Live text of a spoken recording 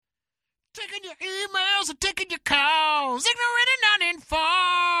Taking your emails and taking your calls. Ignorant and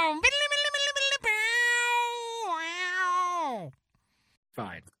uninformed.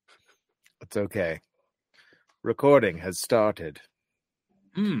 Fine. It's okay. Recording has started.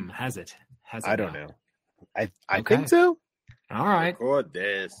 Has it? I don't know. I Okay. think so. All right. Record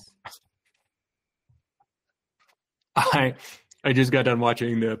this. I just got done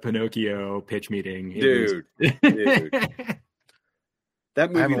watching the Pinocchio pitch meeting. Dude. That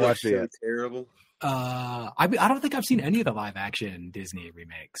movie haven't looks watched it so yet. terrible. I don't think I've seen any of the live action Disney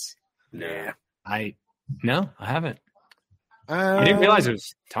remakes. Nah. I haven't. I didn't realize it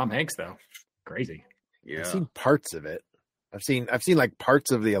was Tom Hanks though. Crazy. Yeah. I've seen parts of it. I've seen like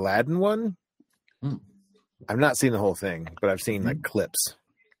parts of the Aladdin one. I've not seen the whole thing, but I've seen like clips.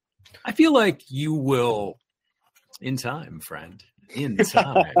 I feel like you will, in time, friend. In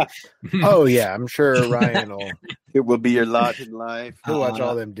time. Oh yeah, I'm sure Ryan will. It will be your lot in life. He'll watch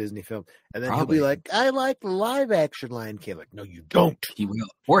all them Disney films, and then probably. he'll be like, "I like the live action Lion King." Like, no, you don't. He will,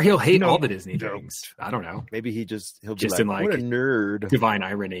 or he'll hate No, all the Disney don't. things. I don't know. Maybe he'll be Just like, in, like, "What a nerd." Divine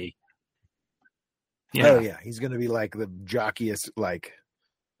irony. Yeah, Oh yeah, he's gonna be like the jockiest like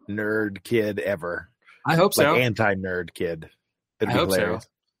nerd kid ever. I hope Like so. anti-nerd kid. It'd I be hope so. hilarious.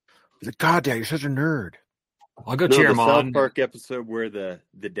 He's like, God, Dad, you're such a nerd. I'll go No, cheer the him South on. Park episode where the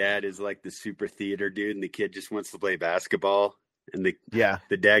dad is like the super theater dude and the kid just wants to play basketball and Yeah,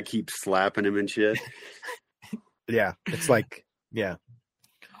 the dad keeps slapping him and shit. yeah. It's like, yeah.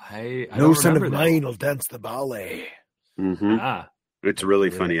 I No don't son of remember that. mine will dance the ballet. Mm-hmm. Ah, It's a really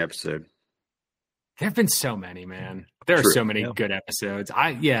funny episode. there have been so many, man. There are True. so many Yeah. good episodes.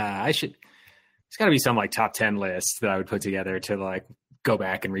 I should. There's got to be some like top 10 lists that I would put together to like go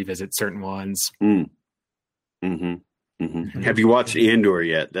back and revisit certain ones. Have you watched Andor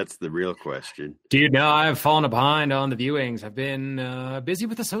yet? That's the real question. Dude, no, I've fallen behind on the viewings. I've been busy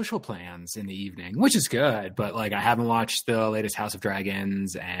with the social plans in the evening, which is good. But like, I haven't watched the latest House of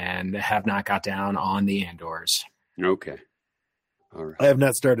Dragons and have not got down on the Andors. Okay. All right. I have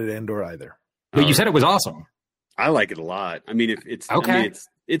not started Andor either. But you All said it was awesome. I like it a lot. I mean, if it's Okay. I mean,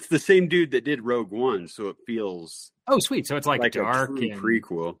 it's the same dude that did Rogue One, so it feels Oh, sweet. So it's like, like dark a true and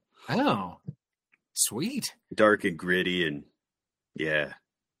prequel, oh, sweet. dark and gritty, and yeah.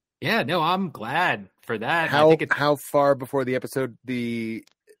 Yeah, no, I'm glad for that. I How think it's how far before the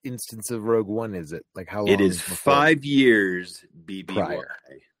instance of Rogue One is it? Like how long? It is before? 5 years BBY Prior.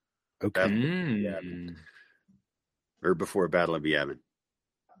 Okay. Mm, or before Battle of Yavin.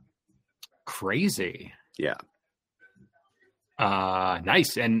 crazy. Yeah.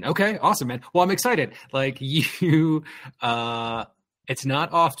 Nice. And okay, awesome, man. Well, I'm excited. Like you, it's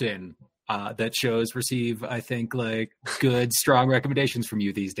not often that shows receive, I think, like good, strong recommendations from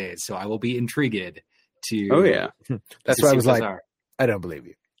you these days. So I will be intrigued to. Oh yeah. That's to why I see was what those like, are. I don't believe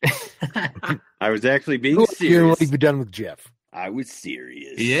you. I was actually being What serious. have you done with Jeff? I was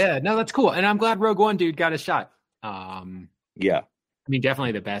serious. Yeah, no, that's cool. And I'm glad Rogue One, dude, got a shot. Yeah. I mean,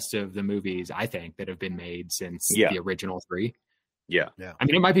 definitely the best of the movies, I think, that have been made since Yeah. the original three. Yeah. I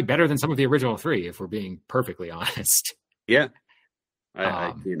mean, it might be better than some of the original three, if we're being perfectly honest. Yeah. I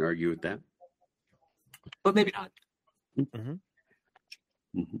Um, can't argue with that. But maybe not.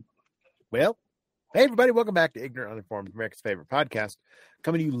 Well, hey everybody, welcome back to Ignorant Uninformed, America's favorite podcast,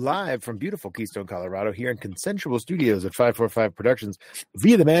 coming to you live from beautiful Keystone, Colorado, here in consensual studios at 545 Productions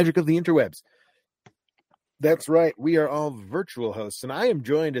via the magic of the interwebs. That's right, we are all virtual hosts, and I am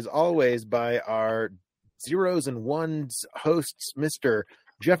joined as always by our zeros and ones hosts, Mr.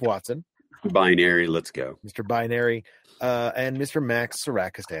 Jeff Watson, Binary, let's go. Mr. Binary, and Mr. Max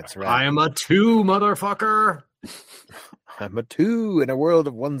Sarakistan. I am a 2, motherfucker. I'm a 2 in a world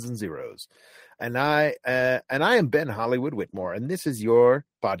of ones and zeros. And I am Ben Hollywood Whitmore, and this is your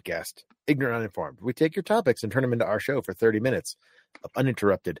podcast, Ignorant Uninformed. We take your topics and turn them into our show for 30 minutes of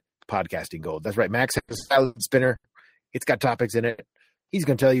uninterrupted podcasting gold. That's right. Max has a salad spinner. It's got topics in it. He's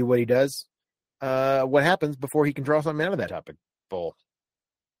going to tell you what he does, what happens before he can draw something out of that topic bowl.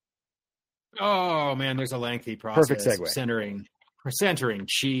 Oh man, there's a lengthy process. Perfect segue. Centering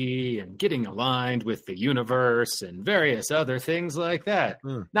chi and getting aligned with the universe and various other things like that.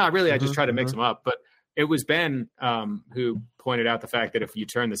 Not really. I just try to mix them up. But it was Ben who pointed out the fact that if you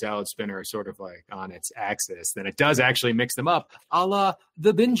turn the salad spinner sort of like on its axis, then it does actually mix them up, a la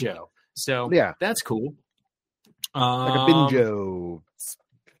the Binjo. So Yeah. that's cool. Like a Binjo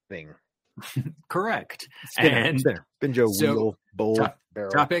thing. Correct. Spinner. Binjo so wheel, bowl,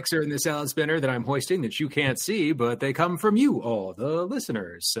 barrel. Topics are in the salad spinner that I'm hoisting that you can't see, but they come from you, all the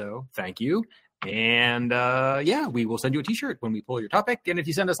listeners. So thank you. And yeah, we will send you a t-shirt when we pull your topic. And if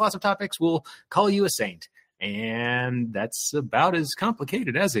you send us lots of topics, we'll call you a saint. And that's about as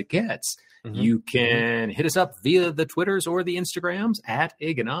complicated as it gets. Mhm. You can hit us up via the Twitters or the Instagrams at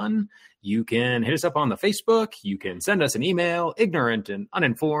Iganon. You can hit us up on the Facebook. You can send us an email,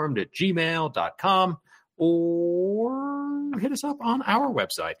 ignorantanduninformed@gmail.com, or hit us up on our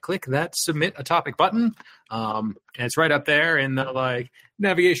website. Click that submit a topic button. And it's right up there in the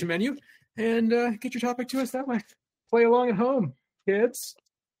navigation menu, and get your topic to us that way. Play along at home, kids.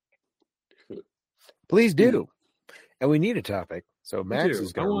 Please do. And we need a topic. So Max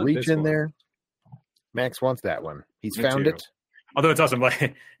is going to reach in there. Max wants that one. He's found it. Although it's awesome.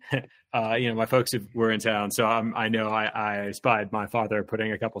 My folks were in town, so I know I spied my father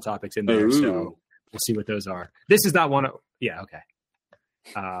putting a couple topics in there. Ooh. So we'll see what those are. This is not one of. Yeah. Okay.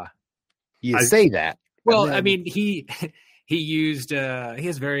 You say that. Well, then... I mean, he used he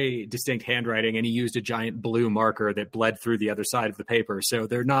has very distinct handwriting, and he used a giant blue marker that bled through the other side of the paper. So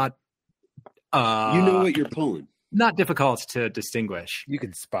they're not. You know what you're pulling. Not difficult to distinguish. You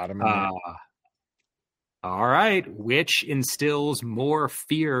can spot them. All right. Which instills more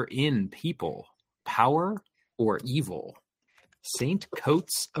fear in people, power or evil? Saint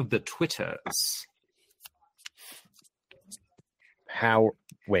Coates of the Twitters. Power.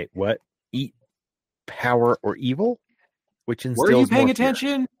 Wait, what? Eat power or evil? Which instills Were you paying more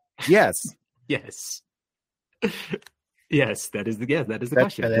attention? Fear? Yes. Yes. Yes, that is the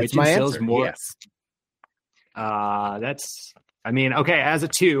question. That's Which my instills answer. more? Yes. Okay, as a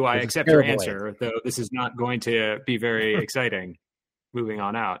 2, I accept your answer, though this is not going to be very exciting. Moving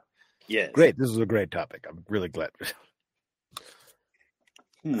on out. Yes. Great. This is a great topic. I'm really glad.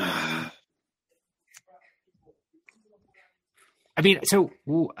 I mean, so,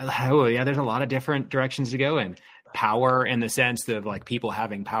 there's a lot of different directions to go in. Power in the sense of people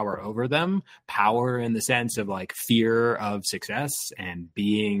having power over them, power in the sense of fear of success and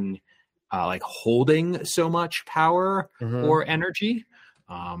being holding so much power or energy.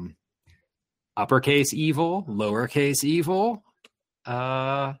 Uppercase evil, lowercase evil.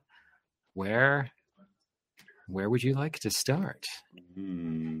 Where would you like to start?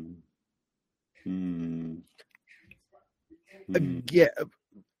 Yeah,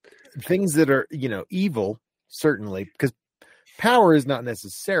 things that are evil, certainly, because power is not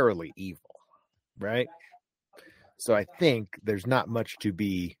necessarily evil, right? So I think there's not much to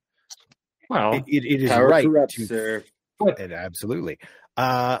be. Well, it is power right corrupts, to sir. Absolutely.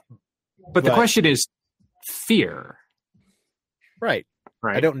 But the question is fear. Right.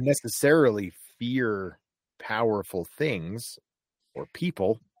 I don't necessarily fear powerful things or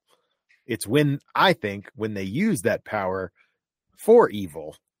people. It's when they use that power for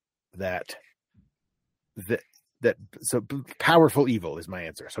evil that so powerful evil is my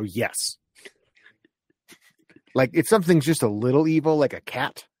answer. So yes. If something's just a little evil, like a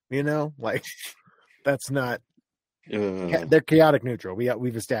cat, that's not. They're chaotic neutral.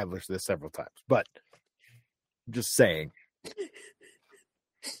 We've established this several times, but just saying.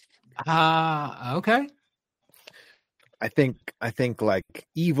 Okay. I think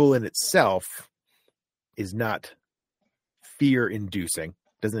evil in itself is not fear inducing.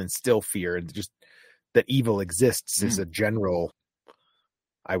 Doesn't instill fear, and just that evil exists is a general,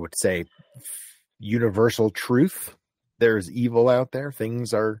 I would say, universal truth. There's evil out there.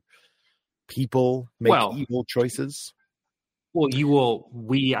 People make evil choices. Well,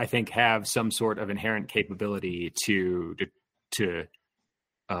 we, I think, have some sort of inherent capability to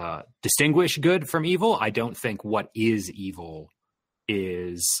distinguish good from evil. I don't think what is evil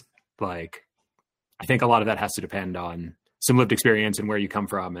is I think a lot of that has to depend on some lived experience and where you come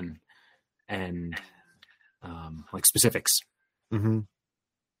from and specifics. Mm-hmm.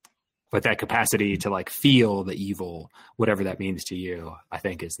 But that capacity to feel the evil, whatever that means to you, I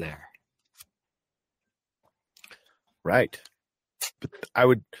think is there. Right. But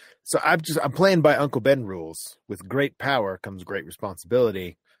I'm playing by Uncle Ben rules. With great power comes great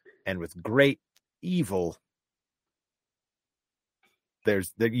responsibility, and with great evil,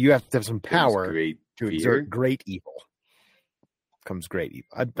 you have to have some power to exert great evil. Comes great evil.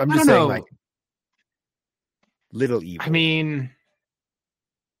 I'm just saying, little evil. I mean,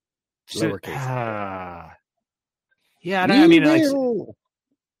 lowercase.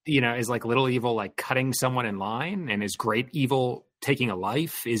 Is little evil cutting someone in line, and is great evil taking a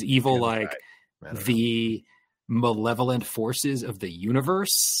life? Is evil the malevolent forces of the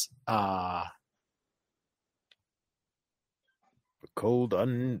universe? Cold,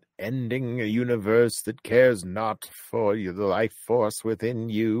 unending universe that cares not for you, the life force within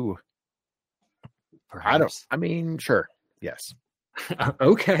you. Perhaps. Sure. Yes.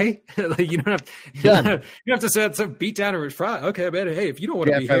 Okay. You don't have to say it's a beat down or fry. Okay, man. Hey, if you don't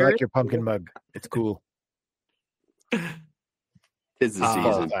want to be I here, like your pumpkin mug. It's cool. It's the All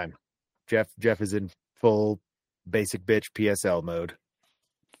season. time. Jeff is in full basic bitch PSL mode.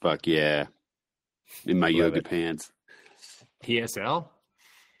 Fuck yeah. In my Love yoga it. pants. PSL?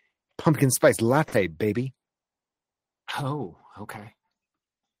 Pumpkin spice latte, baby. Oh, okay.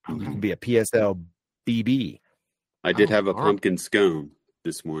 You Okay. can be a PSL BB. I did Oh, have a all right. pumpkin scone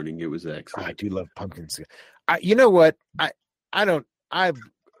this morning. It was Oh, excellent. I do love pumpkins. You know what? I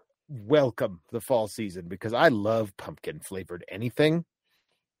welcome the fall season because I love pumpkin flavored anything,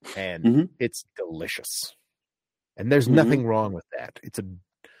 and Mhm. it's delicious. And there's Mhm. nothing wrong with that. It's a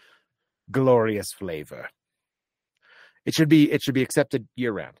glorious flavor. It should be accepted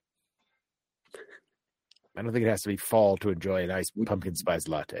year round. I don't think it has to be fall to enjoy a nice pumpkin spice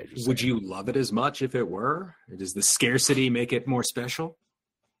latte. Just Would saying. you love it as much if it were? Does the scarcity make it more special?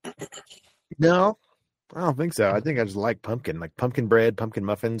 No, I don't think so. I think I just like pumpkin bread, pumpkin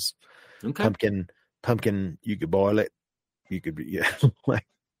muffins, Okay. pumpkin. You could boil it. You could be like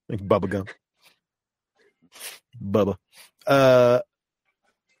bubble gum, bubba.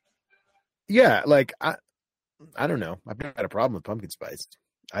 Yeah, like I don't know. I've never had a problem with pumpkin spice.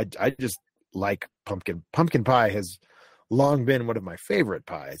 I just like pumpkin. Pumpkin pie has long been one of my favorite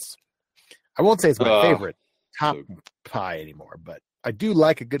pies. I won't say it's my favorite top pie anymore, but I do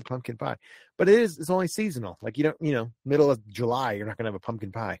like a good pumpkin pie. But it's only seasonal. Like middle of July, you're not gonna have a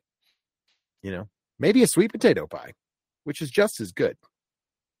pumpkin pie. Maybe a sweet potato pie, which is just as good.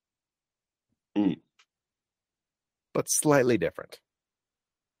 But slightly different.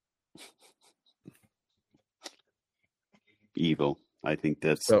 Evil. I think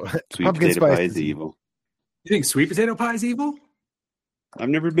that's So sweet pumpkin potato spice pie is evil. You think sweet potato pie is evil? I've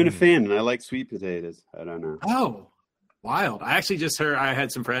never been a fan, and I like sweet potatoes. I don't know. Oh, wild. I actually just heard, I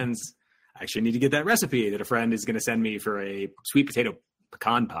had some friends, I actually need to get that recipe that a friend is going to send me for a sweet potato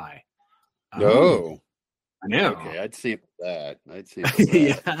pecan pie. Oh. I know. Okay, I'd sample that.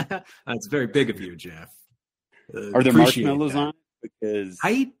 Yeah, that's very big of you, Jeff. Are there Appreciate marshmallows that. on it? Because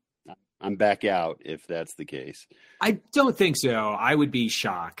I'm back out if that's the case. I don't think so. I would be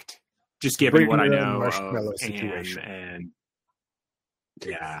shocked, just given Bring what I your own know marshmallow of situation. and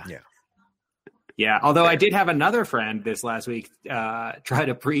yeah. Yeah. Although I did have another friend this last week try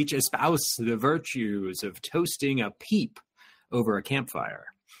to espouse the virtues of toasting a peep over a campfire.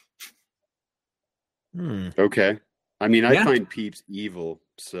 Okay. I mean, I Yeah. find peeps evil,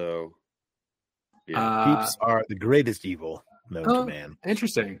 so Peeps are the greatest evil known to man.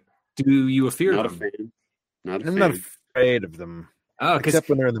 Interesting. Do you fear not them? a fan. Not a I'm fan. not afraid of them, Oh, because except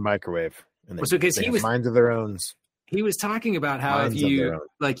when they're in the microwave. And Well, so 'cause they he have was- minds of their own. he was talking about how if Minds of their you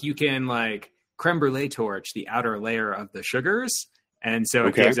own. you can creme brulee torch the outer layer of the sugars, and so it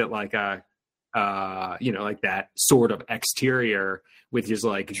Okay. gives it like a like that sort of exterior with just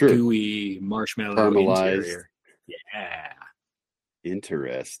Sure. gooey marshmallow Caramelized. interior. Yeah,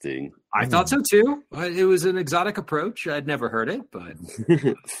 Interesting. I thought so too. It was an exotic approach. I'd never heard it, but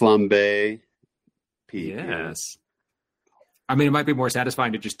Flambe. Peep. yes. I mean, it might be more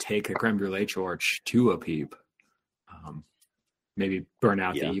satisfying to just take a creme brulee torch to a peep. Maybe burn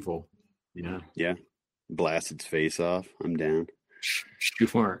out the evil. Yeah. Blast its face off. I'm down.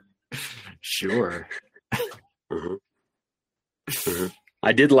 Sure. Uh-huh.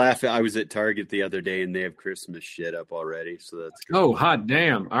 I did laugh. I was at Target the other day and they have Christmas shit up already. So that's good. Oh, hot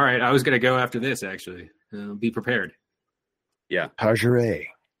damn. All right. I was going to go after this, actually. Be prepared. Yeah. Pageray.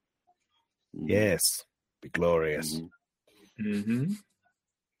 Yes. Be glorious. Mm-hmm.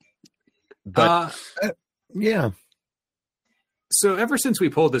 But yeah. So ever since we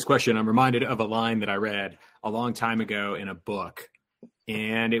pulled this question, I'm reminded of a line that I read a long time ago in a book.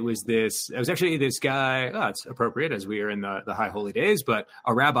 And it was actually this guy, it's appropriate as we are in the high holy days, but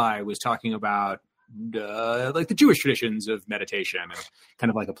a rabbi was talking about the Jewish traditions of meditation and kind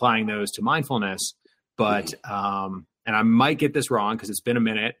of applying those to mindfulness. But, and I might get this wrong because it's been a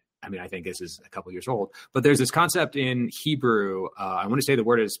minute. I mean, I think this is a couple years old, but there's this concept in Hebrew. I want to say the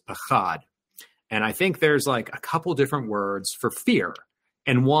word is pachad. And I think there's a couple different words for fear.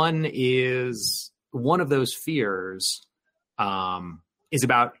 And one of those fears is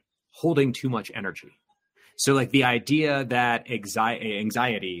about holding too much energy. So the idea that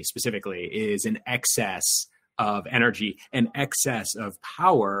anxiety specifically is an excess of energy, an excess of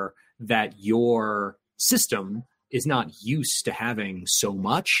power that your system is not used to having so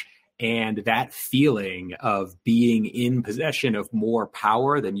much. And that feeling of being in possession of more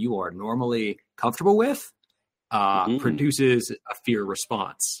power than you are normally comfortable with produces a fear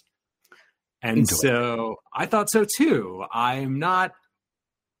response. And so I thought so too. I'm not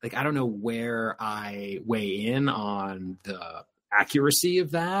I don't know where I weigh in on the accuracy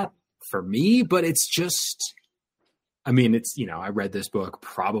of that for me, but it's just I mean, it's, I read this book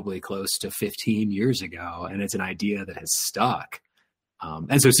probably close to 15 years ago, and it's an idea that has stuck.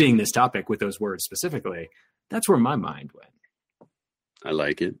 And so seeing this topic with those words specifically, that's where my mind went. I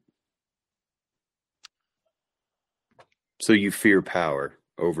like it. So you fear power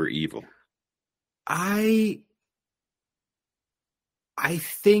over evil. I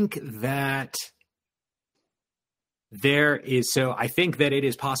think that I think that it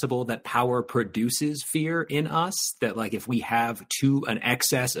is possible that power produces fear in us, that like if we have an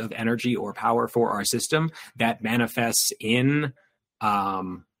excess of energy or power for our system, that manifests in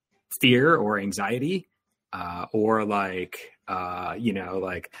fear or anxiety, or like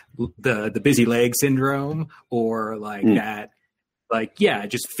the busy leg syndrome, or like that, like, yeah,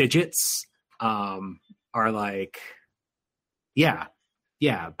 just fidgets are like, yeah.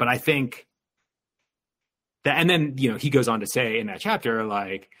 But I think that, and then, he goes on to say in that chapter,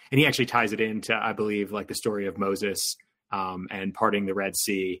 like, and he actually ties it into, I believe, like the story of Moses and parting the Red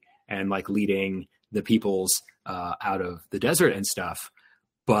Sea and like leading the peoples out of the desert and stuff.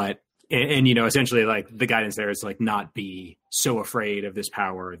 But, and essentially like the guidance there is like not be so afraid of this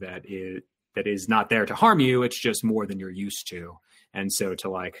power that is not there to harm you. It's just more than you're used to. And so to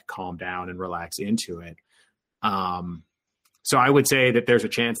like calm down and relax into it. So I would say that there's a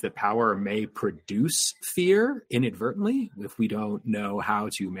chance that power may produce fear inadvertently if we don't know how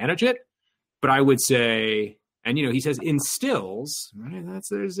to manage it. But I would say, and he says instills, right?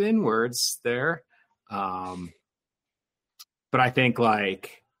 There's inwards there. But I think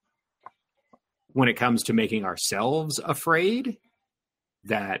like when it comes to making ourselves afraid,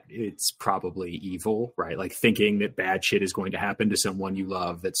 that it's probably evil, right? Like thinking that bad shit is going to happen to someone you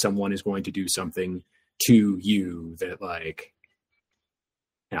love, that someone is going to do something to you that like,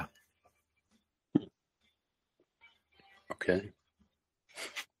 yeah. Okay.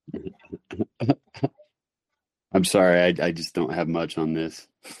 I'm sorry. I just don't have much on this.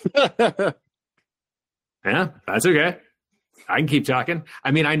 Yeah, that's okay. I can keep talking.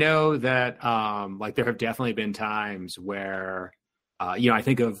 I mean, I know that like there have definitely been times where, I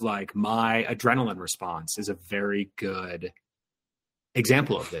think of like my adrenaline response is a very good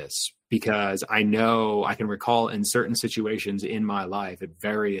example of this, because I know I can recall in certain situations in my life at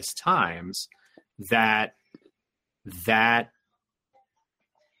various times that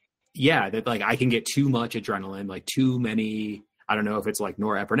like I can get too much adrenaline, like too many, I don't know if it's like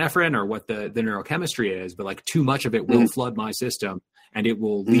norepinephrine or what the neurochemistry is, but like too much of it will flood my system and it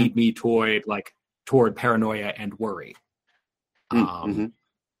will lead me toward paranoia and worry. And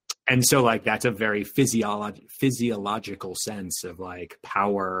so like that's a very physiological sense of like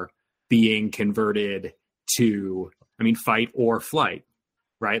power being converted to, fight or flight,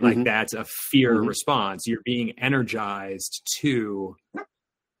 right? Like that's a fear response. You're being energized to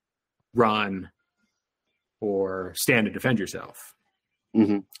run or stand and defend yourself.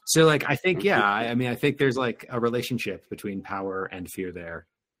 So like, I think, I think there's like a relationship between power and fear there,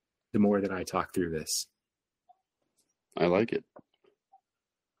 the more that I talk through this. I like it.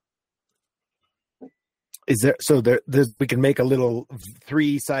 Is there, we can make a little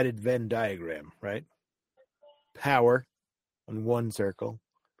 3-sided Venn diagram, right? Power on one circle,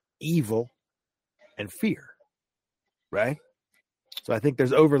 evil, and fear, right? So I think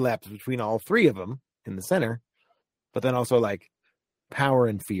there's overlaps between all three of them in the center, but then also like power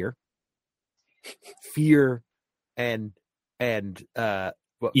and fear and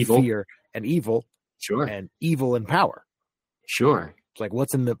evil. Fear and evil, sure, and evil and power, sure. It's like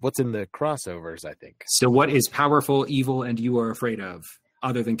what's in the crossovers, I think. So what is powerful, evil, and you are afraid of,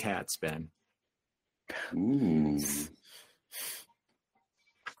 other than cats, Ben?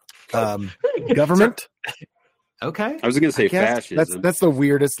 Government. Okay. I was going to say fascism. That's the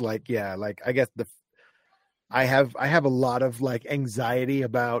weirdest. Like, yeah, like I guess I have a lot of like anxiety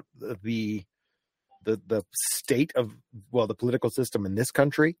about the state of the political system in this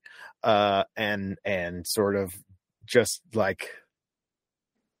country, and sort of just like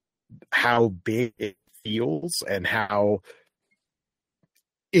how big it feels and how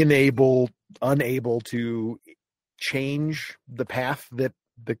unable to change the path that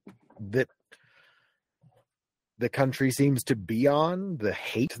the country seems to be on, the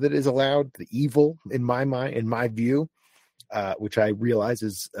hate that is allowed, the evil in my mind, in my view, which I realize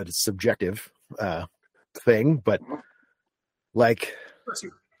is a subjective thing, but like,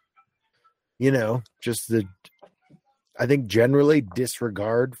 just I think generally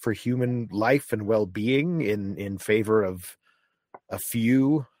disregard for human life and well-being in favor of a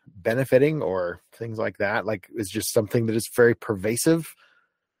few benefiting or things like that, like, is just something that is very pervasive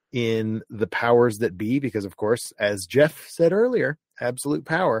in the powers that be, because of course, as Jeff said earlier, absolute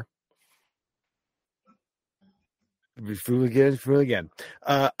power Fool again.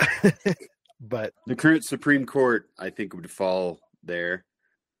 But the current Supreme Court, I think, would fall there.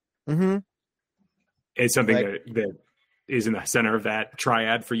 Mm-hmm. It's something that is in the center of that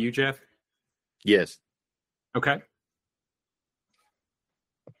triad for you, Jeff? Yes. Okay.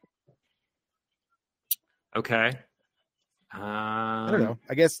 Okay. I don't know.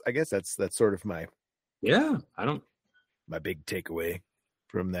 I guess that's sort of my big takeaway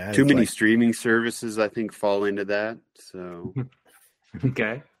from that. Too many streaming services, I think, fall into that. So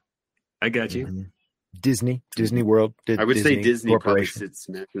okay, I got you. Mm-hmm. Disney World. I would say Disney probably sits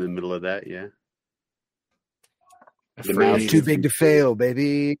smack in the middle of that. Yeah. Afraid too big to fail,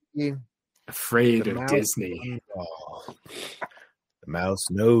 baby. Afraid of Disney. The mouse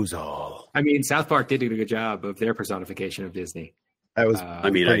knows all. I mean, South Park did do a good job of their personification of Disney. That was. I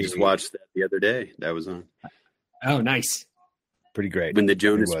just watched that the other day. That was on. Oh, nice. Pretty great. When the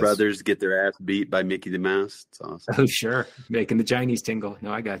Jonas Brothers get their ass beat by Mickey the Mouse. It's awesome. Oh, sure. Making the Chinese tingle.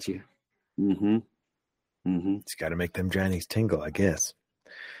 No, I got you. Mm-hmm. Mm-hmm. It's got to make them Chinese tingle, I guess.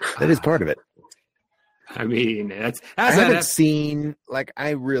 That is part of it. I mean, I haven't seen, like,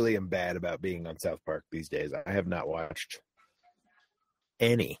 I really am bad about being on South Park these days. I have not watched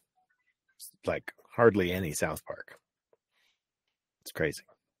any, like, hardly any South Park. It's crazy.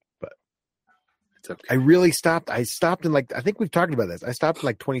 But it's okay. I really stopped. I stopped in, like, I think we've talked about this. I stopped in,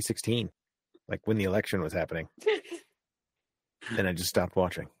 like, 2016, like, when the election was happening. And I just stopped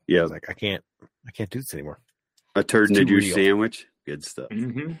watching. Yeah. I was like, I can't do this anymore. A turd in a douche sandwich. Good stuff.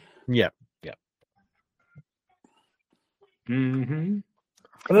 Mm-hmm. Yeah. Mm-hmm.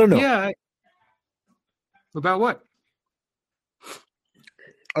 I don't know. Yeah. About what?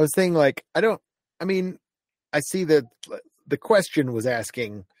 I was saying, like, I see that the question was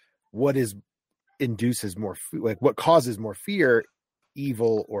asking what induces more, like, what causes more fear,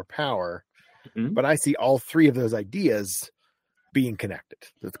 evil or power. Mm-hmm. But I see all three of those ideas being connected.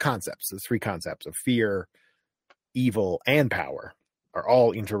 The three concepts of fear, evil, and power are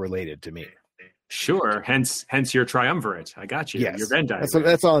all interrelated to me. Sure. Hence your triumvirate. I got you. Yes. Your Venn diagram.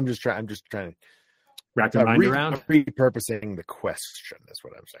 That's all I'm just trying to wrap your mind around. Repurposing the question is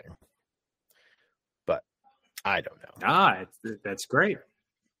what I'm saying. But I don't know. That's great.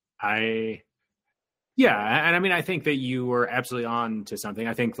 And I mean, I think that you were absolutely on to something.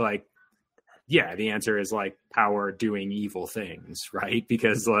 I think, like, yeah, the answer is, like, power doing evil things, right?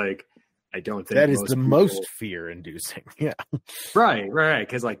 Because, like, I don't think that is the most fear-inducing. Yeah, right.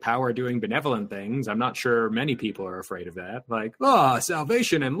 Because, like, power doing benevolent things, I'm not sure many people are afraid of that. Like,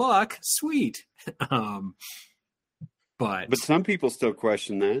 salvation and luck, sweet. But some people still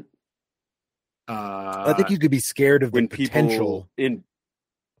question that. I think you could be scared of the potential.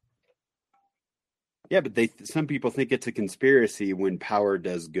 But some people think it's a conspiracy when power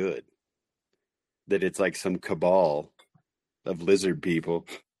does good. That it's like some cabal of lizard people.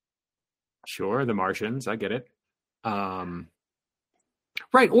 Sure, the Martians, I get it. Right,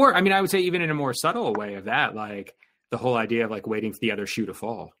 or I mean, I would say even in a more subtle way of that, like the whole idea of, like, waiting for the other shoe to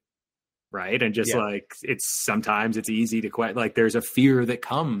fall, right? And just like sometimes it's easy to quite, like, there's a fear that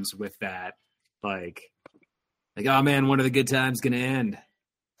comes with that, like oh man, one of the good times gonna end.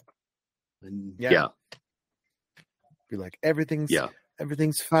 And be like everything's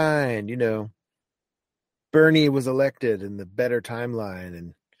fine, you know. Bernie was elected in the better timeline,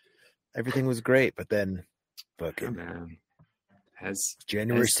 and everything was great, but then fucking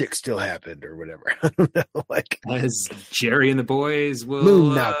January 6th still happened or whatever. I don't know, like, as Jerry and the boys will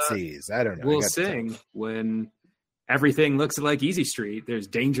moon Nazis. I don't know. We'll sing when everything looks like Easy Street. There's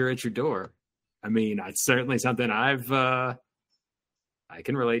danger at your door. I mean, it's certainly something I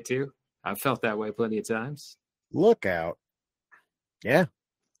can relate to. I've felt that way plenty of times. Look out! Yeah.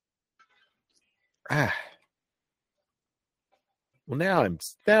 Well, now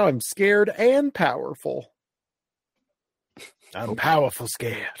I'm scared and powerful. I'm powerful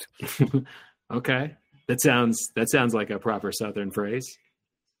scared. Okay. That sounds like a proper Southern phrase.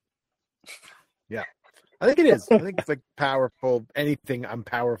 Yeah. I think it is. I think it's like powerful. Anything I'm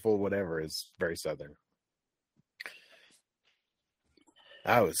powerful, whatever, is very Southern.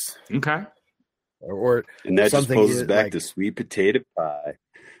 Okay. And that just pulls back like, to sweet potato pie.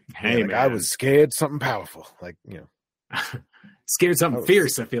 Hey, man. I was scared something powerful. Like, you know. Scared something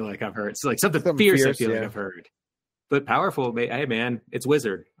fierce, I feel like I've heard. It's like something fierce, I feel like I've heard. But powerful, hey man, it's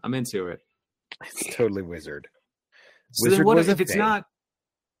Wizard. I'm into it. It's totally Wizard. So Wizard then what if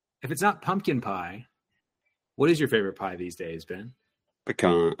it's not pumpkin pie? What is your favorite pie these days, Ben?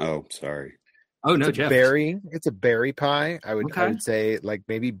 Pecan. Oh, sorry. Oh no, it's Jeff. Berry. It's a berry pie. I would say like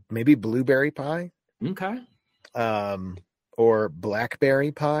maybe blueberry pie. Okay. Or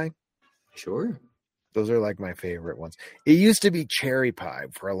blackberry pie. Sure. Those are like my favorite ones. It used to be cherry pie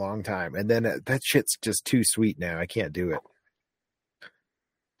for a long time, and then that shit's just too sweet now. I can't do it.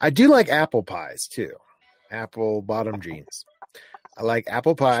 I do like apple pies too. Apple bottom jeans. I like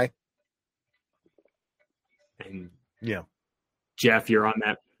apple pie. And yeah, Jeff, you're on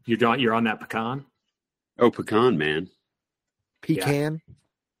that. You're on that pecan. Oh, pecan, man. Pecan. Yeah.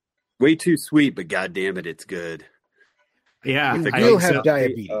 Way too sweet, but goddamn it, it's good. Yeah, you'll have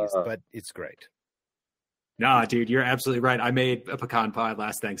diabetes, but it's great. Nah, dude, you're absolutely right. I made a pecan pie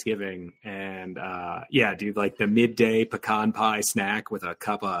last Thanksgiving, and yeah, dude, like the midday pecan pie snack with a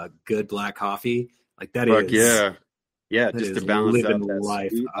cup of good black coffee, like that Fuck is yeah, just to balance out that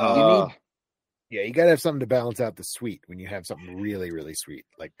life. Yeah, you gotta have something to balance out the sweet when you have something really, really sweet,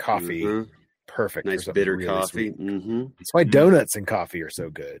 like coffee. Mm-hmm. Perfect. Nice bitter really coffee. Mm-hmm. That's why donuts and coffee are so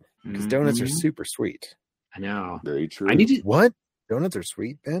good, because donuts are super sweet. I know. Very true. I need to. What? Donuts are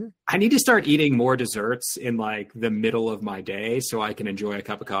sweet, Ben? I need to start eating more desserts in like the middle of my day so I can enjoy a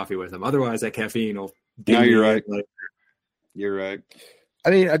cup of coffee with them. Otherwise, that caffeine will. No, you're right. You're right. I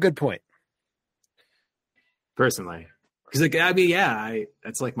mean, a good point. Personally, because like I mean, yeah,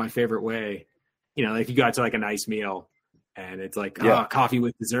 that's like my favorite way. You know, like you go out to like a nice meal, and it's like coffee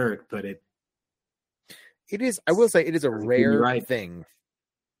with dessert, but it is. I will say it is a rare thing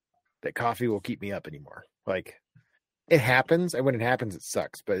that coffee will keep me up anymore. Like. It happens, and when it happens, it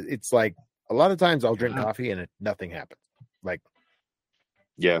sucks. But it's like a lot of times I'll drink coffee and nothing happens. Like,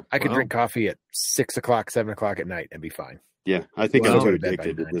 I could drink coffee at 6 o'clock, 7 o'clock at night and be fine. Yeah, I think I'm too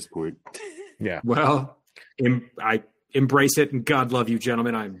addicted at this point. Yeah. Well, I embrace it, and God love you,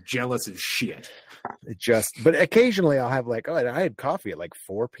 gentlemen. I'm jealous as shit. But occasionally I'll have like, I had coffee at like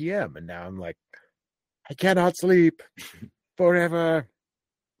 4 p.m. and now I'm like, I cannot sleep forever.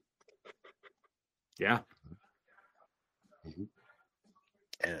 Yeah.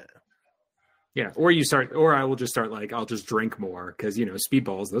 Yeah, or I will just start like I'll just drink more because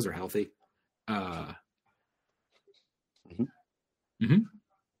speedballs, those are healthy. I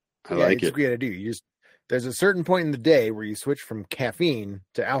like it. What you gotta do. There's a certain point in the day where you switch from caffeine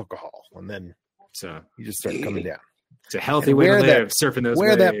to alcohol, and then you just start coming down. It's a healthy way to live, surfing those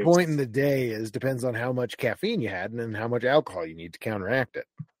waves. That point in the day depends on how much caffeine you had and then how much alcohol you need to counteract it.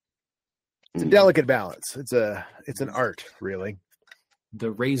 It's a delicate balance. It's an art, really. The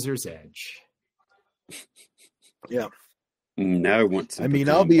razor's edge. Yeah. Now I want some. I mean,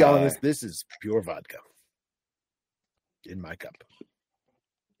 I'll be honest. This is pure vodka in my cup.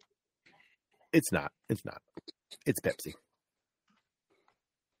 It's not. It's Pepsi.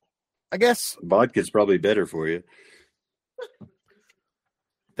 I guess vodka's probably better for you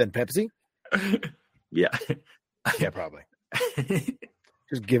than Pepsi. Yeah. Yeah, probably.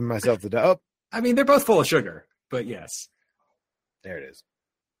 Just giving myself the dope. I mean, they're both full of sugar, but yes. There it is.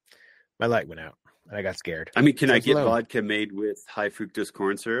 My light went out, and I got scared. I mean, can I get vodka made with high fructose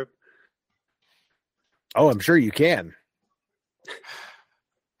corn syrup? Oh, I'm sure you can.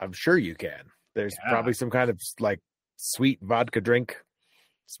 There's probably some kind of like sweet vodka drink,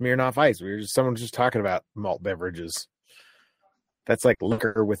 Smirnoff Ice. Someone was just talking about malt beverages. That's like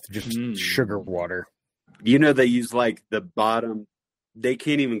liquor with just sugar water. They use like the bottom. They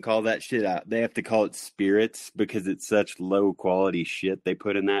can't even call that shit out. They have to call it spirits because it's such low quality shit they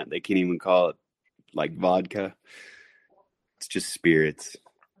put in that. They can't even call it like vodka. It's just spirits.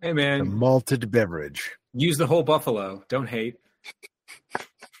 Hey, man. A malted beverage. Use the whole buffalo. Don't hate.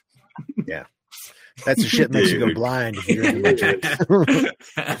 Yeah. That's the shit that makes you go blind if you drink it.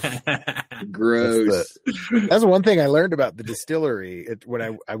 Gross. That's one thing I learned about the distillery.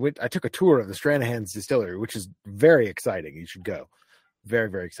 When I took a tour of the Stranahan's distillery, which is very exciting. You should go.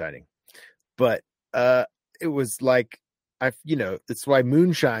 Very, very exciting. But it was like, it's why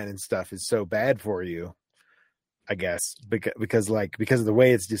moonshine and stuff is so bad for you, I guess, because of the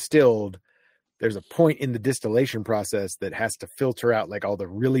way it's distilled. There's a point in the distillation process that has to filter out like all the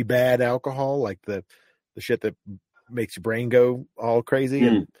really bad alcohol, like the shit that makes your brain go all crazy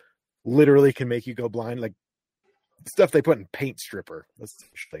and literally can make you go blind, like stuff they put in paint stripper. That's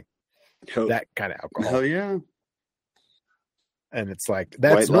actually that kind of alcohol. Oh yeah. And it's like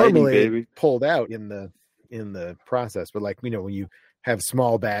that's normally pulled out in the process, but like when you have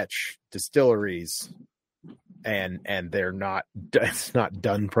small batch distilleries and it's not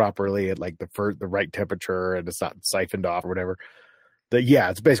done properly at like the right temperature and it's not siphoned off or whatever.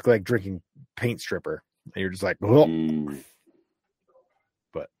 It's basically like drinking paint stripper, and you're just like, well.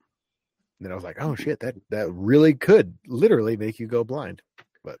 But then I was like, oh shit, that really could literally make you go blind.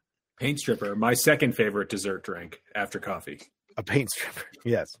 But paint stripper, my second favorite dessert drink after coffee. A paint stripper,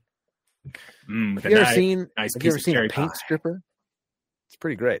 yes. Have you ever seen a paint stripper? It's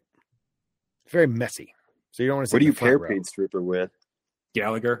pretty great. very messy. So you don't want to. What do you pair paint stripper with?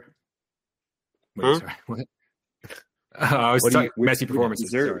 Gallagher. Wait, Huh? sorry. What? I was talking messy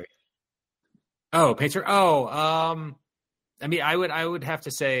performances. Sorry. Oh, painter. Oh, I mean, I would have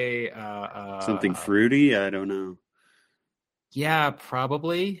to say something fruity. I don't know. Yeah,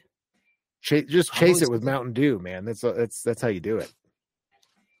 probably. Just chase it with Mountain Dew, man. That's how you do it.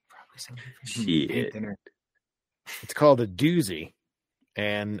 Probably something. Shit. It's called a doozy,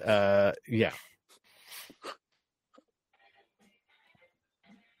 and yeah,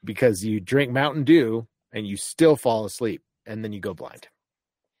 because you drink Mountain Dew and you still fall asleep, and then you go blind.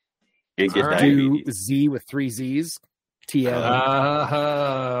 And get Dew Z with 3 Z's. TL.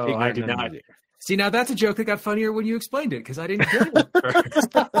 Oh, I did not. See, now that's a joke that got funnier when you explained it because I didn't get it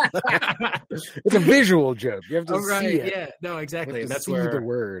first. It's a visual joke. You have to see it. Yeah, no, exactly. That's where the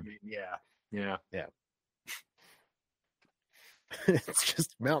word. Yeah. It's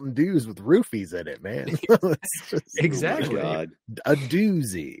just Mountain Dews with roofies in it, man. Exactly. Oh God. A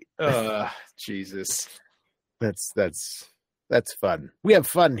doozy. Jesus. That's fun. We have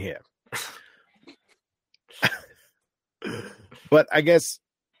fun here. But I guess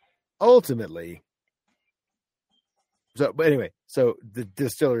ultimately, but anyway, so the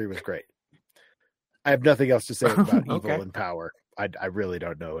distillery was great. I have nothing else to say about evil and power. I really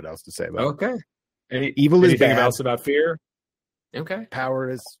don't know what else to say about it. Okay. Evil is bad. Anything else about fear? Okay. Power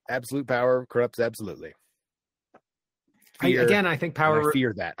is absolute power, corrupts absolutely. Fear, I think power. I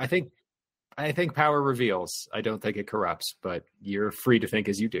fear that. I think power reveals. I don't think it corrupts, but you're free to think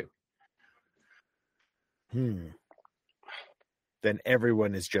as you do. Then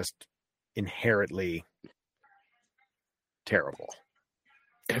everyone is just inherently terrible.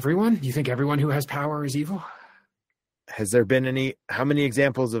 Everyone? You think everyone who has power is evil? Has there been how many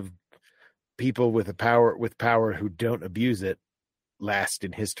examples of people with power who don't abuse it last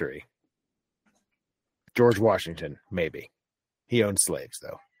in history? George Washington, maybe. He owned slaves,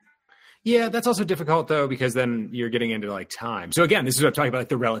 though. Yeah, that's also difficult, though, because then you're getting into, like, time. So, again, this is what I'm talking about, like,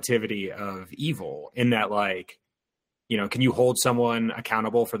 the relativity of evil in that, like, you know, can you hold someone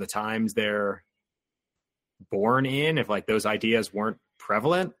accountable for the times they're born in if, like, those ideas weren't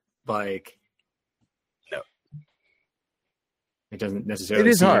prevalent? Like, no. It doesn't necessarily.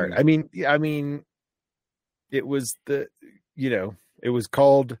 It is hard. I mean, it was it was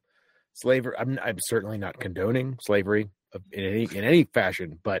called slavery. I'm certainly not condoning slavery in any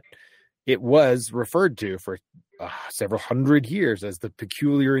fashion, but it was referred to for several hundred years as the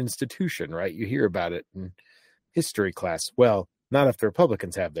peculiar institution, right? You hear about it in history class. Well, not if the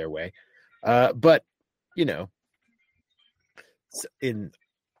Republicans have their way. But,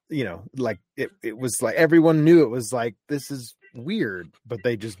 like it was like everyone knew it was like, this is weird, but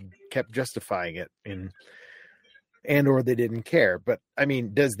they just kept justifying it or they didn't care. But I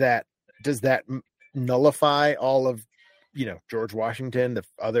mean, does that nullify all of, George Washington, the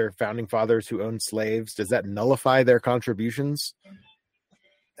other founding fathers who owned slaves? Does that nullify their contributions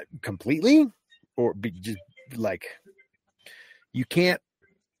completely? Or be just like, you can't,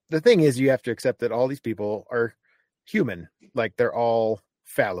 the thing is, you have to accept that all these people are human. Like, they're all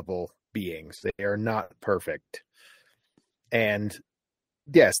fallible beings. They are not perfect. And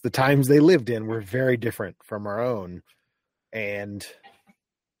yes, the times they lived in were very different from our own. And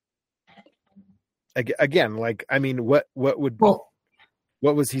again, like, I mean, what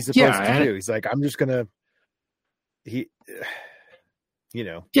was he supposed to do? He's like, I'm just gonna, yeah,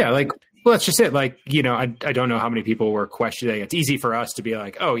 like, well, that's just it. Like, I don't know how many people were questioning. It's easy for us to be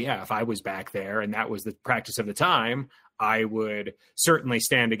like, oh yeah, if I was back there and that was the practice of the time, I would certainly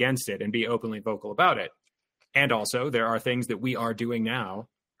stand against it and be openly vocal about it. And also, there are things that we are doing now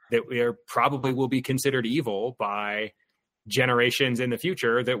that probably will be considered evil by generations in the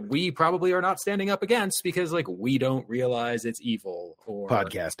future that we probably are not standing up against because, like, we don't realize it's evil. Or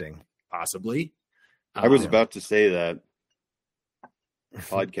podcasting, possibly. I was about to say that.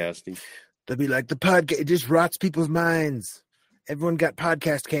 Podcasting. They'll be like, the podcast, it just rots people's minds. Everyone got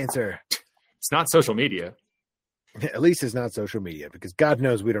podcast cancer. It's not social media. At least it's not social media, because God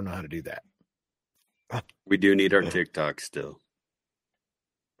knows we don't know how to do that. We do need our TikTok still.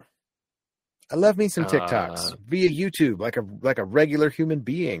 I love me some TikToks via YouTube, like a regular human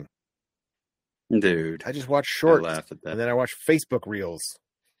being. Dude, I just watch shorts, I laugh at that. And then I watch Facebook Reels.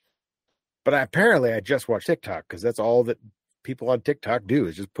 But I just watch TikTok because that's all that people on TikTok do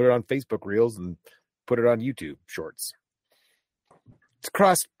is just put it on Facebook Reels and put it on YouTube Shorts. It's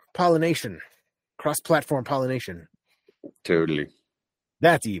cross-pollination, cross-platform pollination. Totally.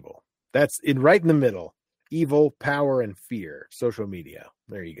 That's evil. That's right in the middle. Evil, power, and fear. Social media.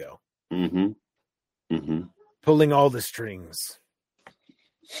 There you go. Mm-hmm. Mm-hmm. Pulling all the strings.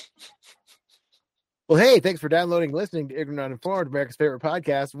 Well, hey, thanks for downloading and listening to Ignorant Uninformed, America's favorite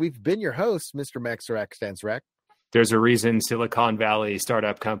podcast. We've been your hosts, Mr. Max Serac Stansrack. There's a reason Silicon Valley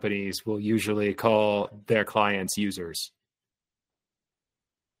startup companies will usually call their clients users.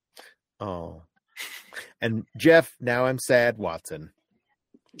 Oh. And Jeff, now I'm sad, Watson.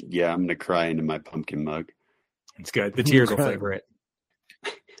 Yeah, I'm going to cry into my pumpkin mug. It's good. The tears will flavor it.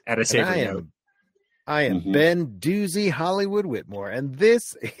 At a savory note. I am Ben Doozy Hollywood Whitmore, and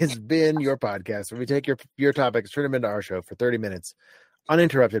this has been your podcast where we take your topics, turn them into our show for 30 minutes.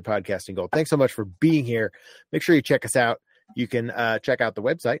 Uninterrupted podcasting gold. Thanks so much for being here. Make sure you check us out. You can check out the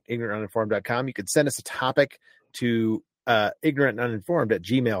website, ignorantuninformed.com. You can send us a topic to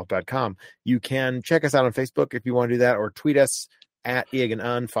ignorantuninformed@gmail.com. You can check us out on Facebook if you want to do that, or tweet us at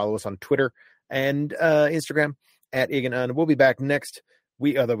 @IgAnUn. Follow us on Twitter and Instagram at @IgAnUn. We'll be back next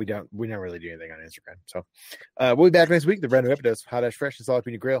week, although we don't really do anything on Instagram. So we'll be back next week. The brand new episode of Hot Ash Fresh and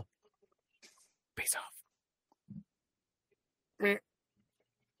Jalapeno Grill. Peace off.